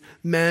his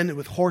men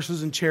with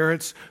horses and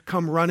chariots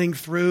come running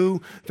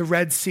through the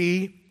Red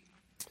Sea.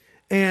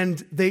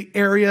 And they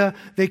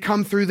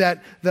come through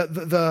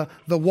the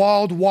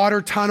walled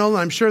water tunnel.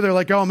 I'm sure they're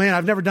like, oh man,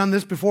 I've never done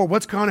this before.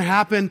 What's going to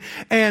happen?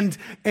 And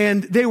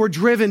they were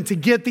driven to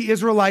get the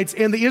Israelites.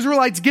 And the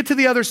Israelites get to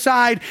the other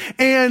side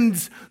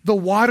and the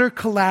water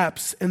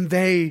collapsed and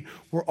they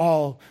were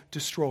all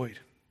destroyed.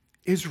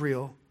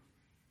 Israel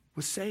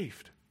was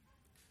saved.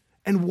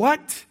 And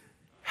what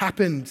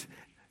happened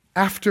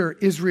after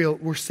Israel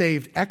were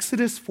saved?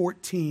 Exodus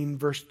 14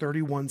 verse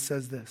 31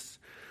 says this.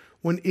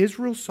 When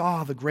Israel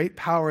saw the great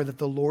power that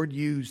the Lord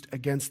used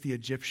against the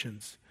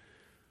Egyptians,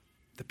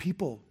 the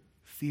people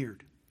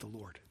feared the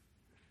Lord.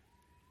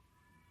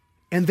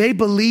 And they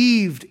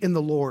believed in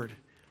the Lord,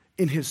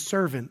 in his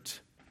servant,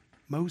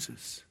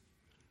 Moses.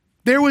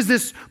 There was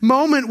this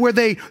moment where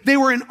they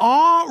were in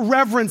awe,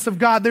 reverence of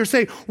God. They're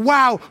saying,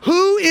 wow,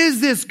 who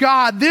is this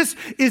God? This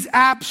is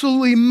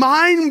absolutely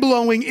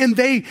mind-blowing. And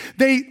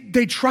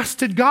they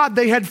trusted God.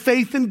 They had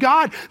faith in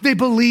God. They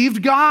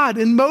believed God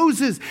and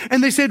Moses.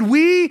 And they said,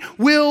 we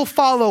will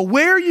follow.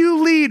 Where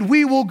you lead,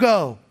 we will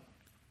go.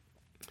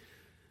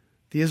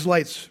 The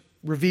Israelites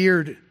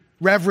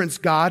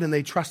reverenced God, and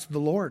they trusted the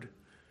Lord.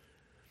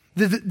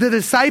 The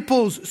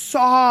disciples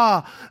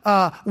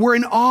were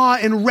in awe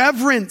and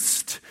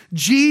reverenced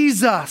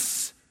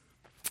Jesus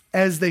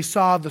as they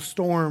saw the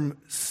storm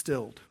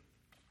stilled.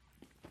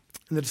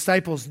 And the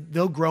disciples,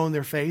 they'll grow in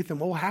their faith, and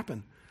what will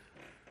happen?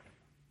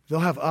 They'll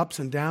have ups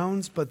and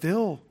downs, but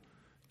they'll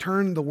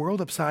turn the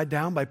world upside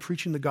down by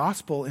preaching the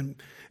gospel,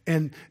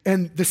 and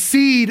the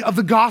seed of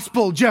the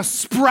gospel just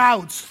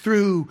sprouts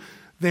through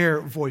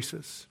their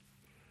voices.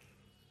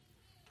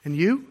 And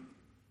you?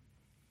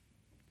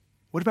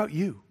 What about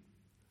you?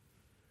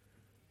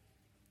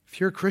 If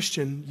you're a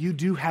Christian, you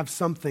do have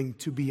something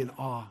to be in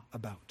awe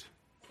about.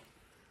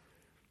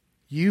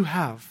 You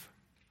have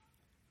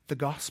the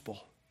gospel.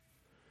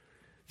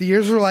 The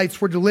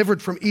Israelites were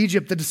delivered from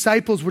Egypt. The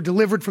disciples were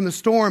delivered from the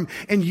storm.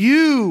 And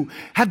you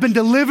have been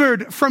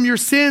delivered from your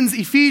sins.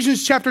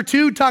 Ephesians chapter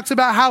 2 talks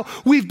about how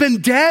we've been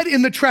dead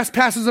in the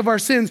trespasses of our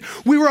sins.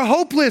 We were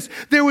hopeless.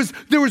 There was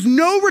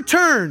no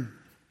return,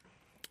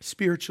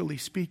 spiritually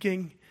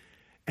speaking.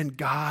 And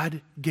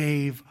God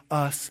gave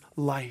us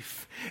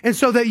life. And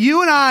so that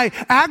you and I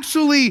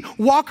actually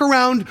walk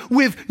around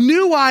with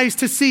new eyes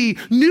to see,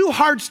 new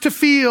hearts to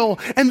feel.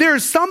 And there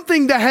is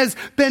something that has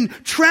been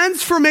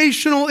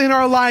transformational in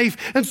our life.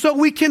 And so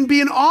we can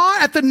be in awe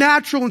at the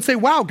natural and say,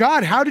 wow,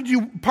 God, how did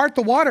you part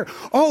the water?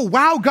 Oh,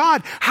 wow,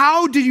 God,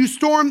 how did you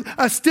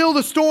still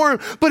the storm?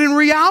 But in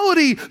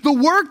reality, the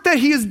work that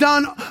he has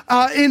done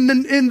in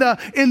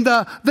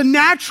the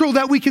natural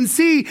that we can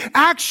see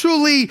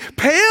actually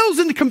pales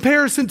into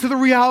comparison to the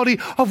reality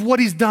of what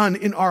he's done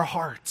in our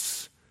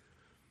hearts.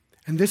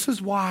 And this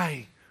is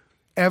why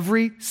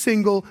every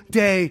single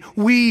day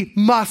we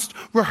must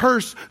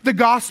rehearse the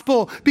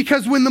gospel,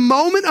 because when the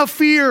moment of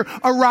fear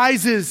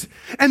arises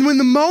and when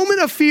the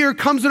moment of fear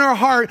comes in our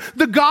heart,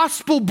 the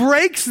gospel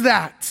breaks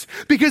that,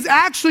 because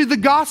actually the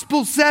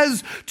gospel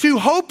says to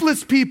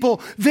hopeless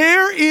people,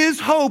 there is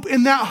hope,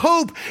 and that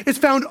hope is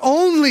found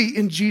only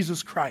in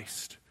Jesus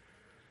Christ.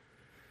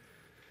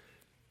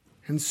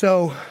 And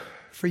so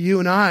for you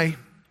and I,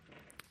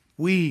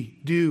 we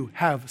do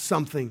have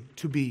something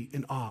to be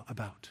in awe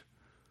about.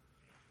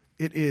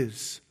 It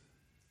is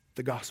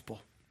the gospel.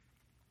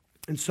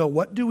 And so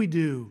what do we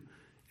do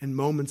in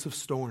moments of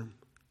storm?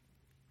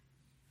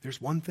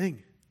 There's one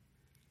thing.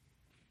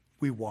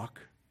 We walk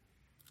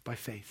by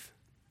faith.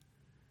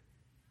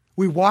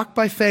 We walk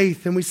by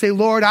faith and we say,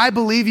 Lord, I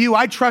believe you.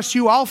 I trust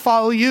you. I'll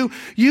follow you.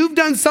 You've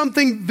done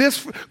something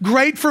this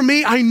great for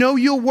me. I know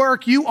you'll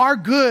work. You are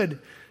good.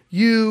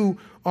 You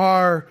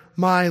are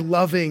my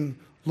loving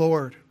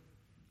Lord.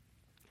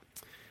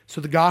 So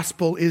the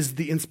gospel is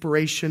the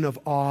inspiration of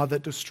awe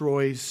that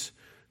destroys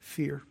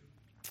fear.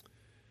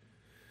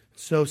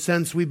 So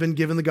since we've been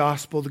given the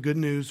gospel, the good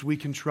news, we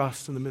can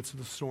trust in the midst of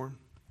the storm.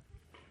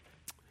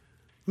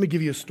 Let me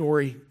give you a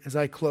story as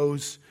I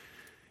close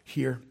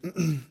here.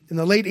 In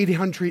the late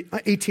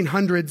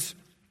 1800s,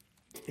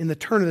 in the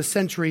turn of the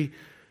century,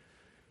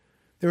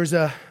 there was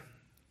a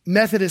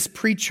Methodist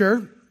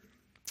preacher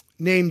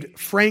named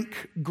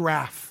Frank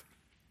Graff.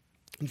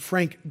 And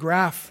Frank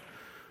Graff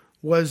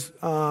was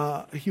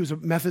a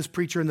Methodist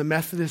preacher in the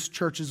Methodist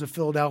churches of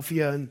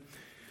Philadelphia. And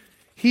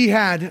he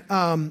had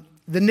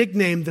the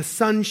nickname the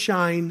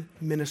Sunshine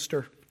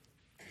Minister.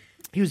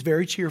 He was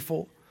very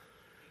cheerful.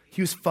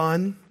 He was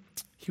fun.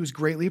 He was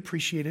greatly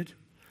appreciated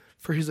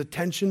for his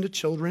attention to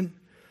children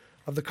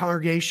of the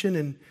congregation.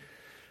 And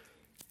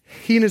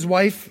he and his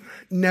wife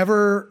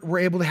never were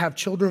able to have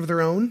children of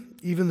their own,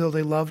 even though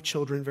they loved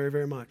children very,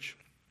 very much.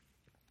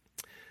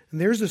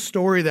 And there's a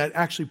story that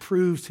actually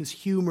proves his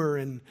humor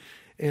and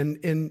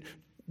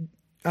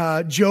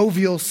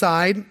jovial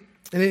side.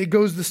 And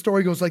the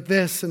story goes like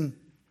this. And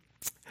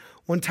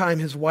one time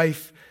his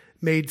wife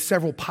made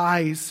several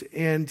pies,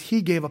 and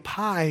he gave a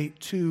pie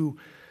to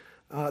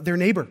their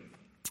neighbor.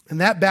 And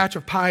that batch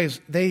of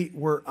pies, they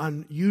were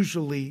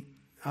unusually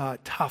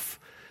tough.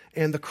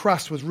 And the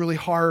crust was really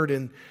hard,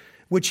 and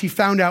which he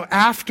found out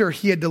after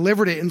he had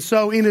delivered it. And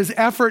so in his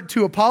effort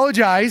to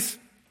apologize,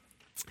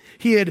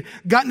 he had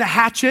gotten a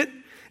hatchet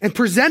and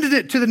presented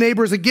it to the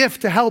neighbor as a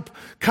gift to help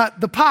cut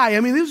the pie.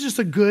 I mean, he was just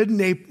a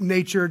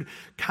good-natured,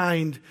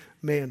 kind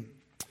man.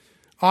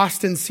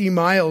 Austin C.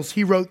 Miles,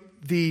 he wrote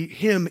the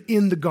hymn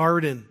In the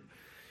Garden.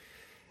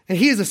 And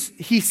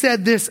he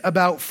said this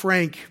about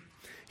Frank.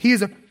 He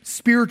is a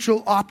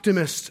spiritual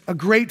optimist, a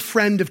great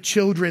friend of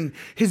children.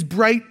 His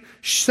bright,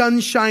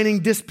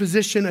 sun-shining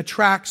disposition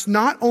attracts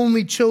not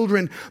only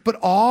children, but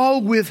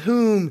all with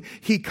whom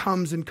he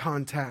comes in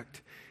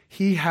contact.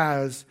 He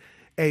has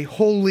a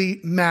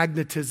holy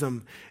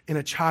magnetism and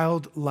a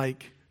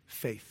childlike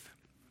faith.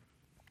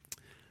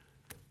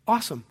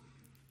 Awesome.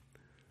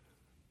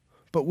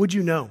 But would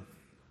you know,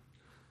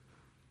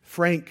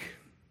 Frank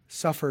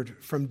suffered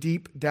from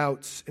deep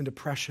doubts and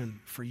depression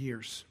for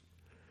years.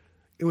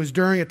 It was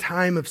during a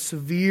time of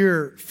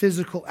severe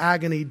physical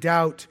agony,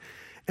 doubt,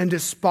 and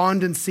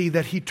despondency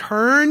that he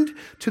turned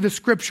to the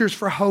scriptures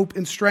for hope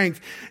and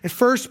strength. And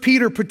 1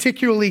 Peter,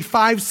 particularly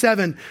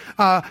 5:7,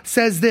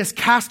 says this,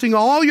 casting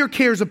all your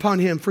cares upon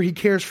him, for he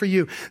cares for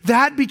you.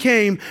 That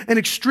became an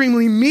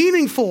extremely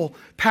meaningful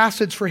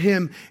passage for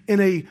him in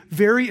a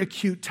very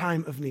acute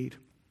time of need.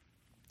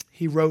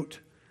 He wrote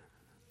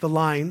the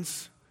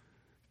lines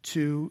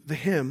to the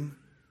hymn,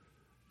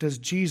 Does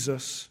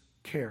Jesus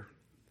Care?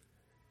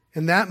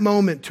 In that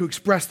moment, to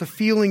express the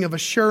feeling of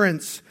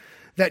assurance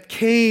that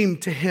came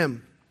to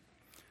him.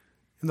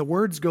 And the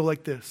words go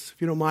like this.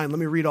 If you don't mind, let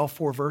me read all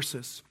 4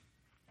 verses.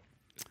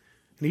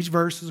 And each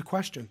verse is a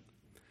question.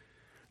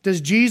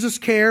 Does Jesus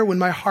care when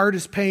my heart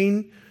is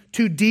pain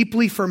too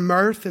deeply for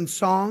mirth and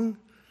song?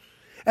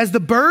 As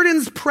the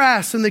burdens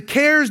press and the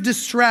cares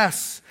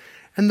distress,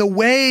 and the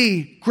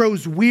way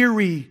grows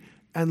weary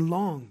and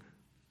long.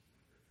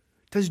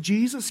 Does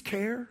Jesus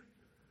care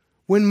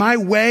when my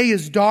way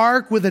is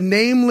dark with a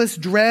nameless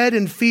dread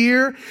and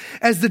fear?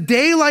 As the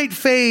daylight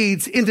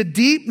fades into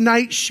deep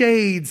night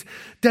shades,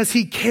 does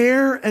he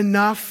care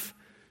enough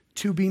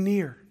to be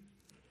near?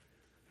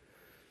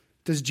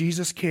 Does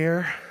Jesus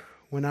care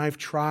when I've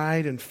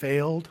tried and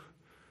failed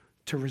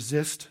to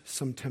resist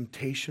some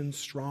temptation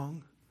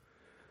strong?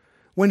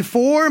 When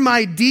for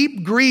my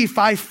deep grief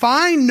I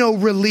find no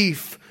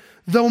relief,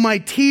 though my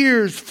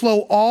tears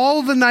flow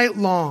all the night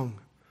long.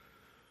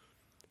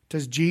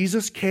 Does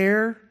Jesus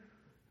care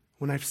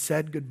when I've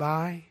said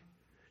goodbye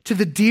to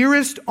the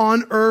dearest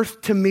on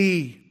earth to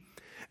me,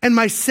 and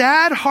my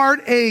sad heart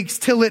aches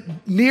till it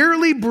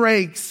nearly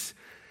breaks,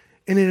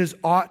 and it is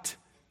aught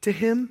to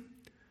him?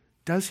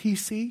 Does he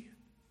see?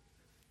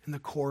 And the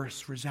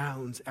chorus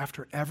resounds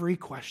after every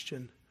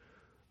question.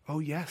 Oh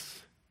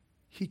yes,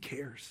 he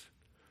cares.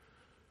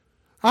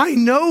 I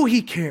know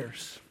he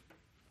cares.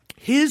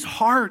 His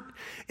heart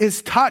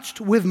is touched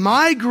with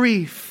my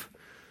grief.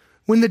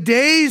 When the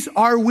days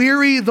are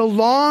weary, the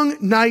long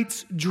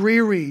nights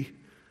dreary,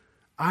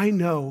 I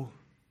know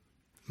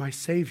my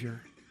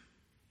Savior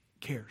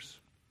cares.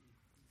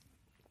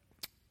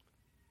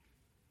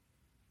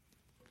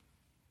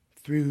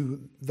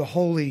 Through the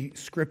Holy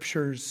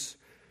Scriptures,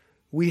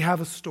 we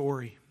have a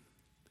story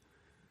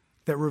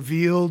that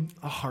revealed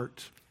a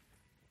heart.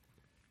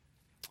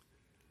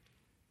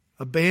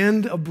 A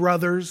band of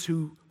brothers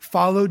who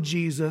followed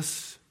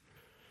Jesus,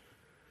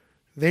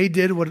 they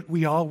did what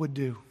we all would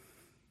do.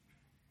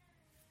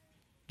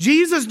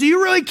 Jesus, do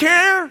you really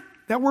care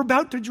that we're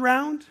about to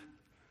drown?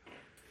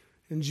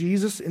 And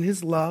Jesus, in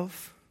his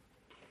love,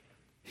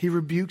 he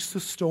rebukes the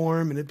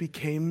storm and it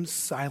became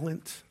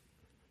silent.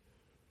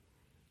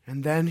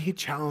 And then he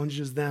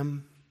challenges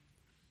them,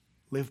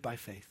 live by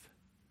faith.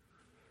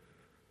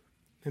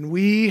 And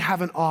we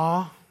have an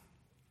awe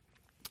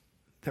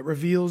that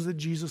reveals that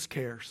Jesus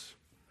cares.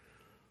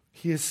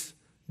 He has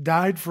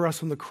died for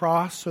us on the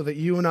cross so that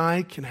you and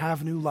I can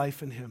have new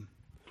life in him.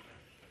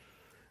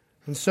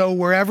 And so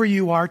wherever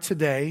you are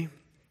today,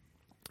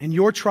 in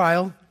your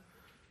trial,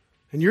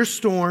 in your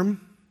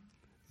storm,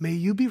 may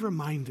you be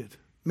reminded,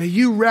 may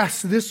you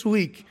rest this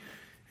week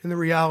in the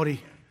reality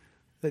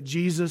that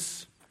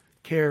Jesus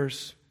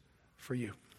cares for you.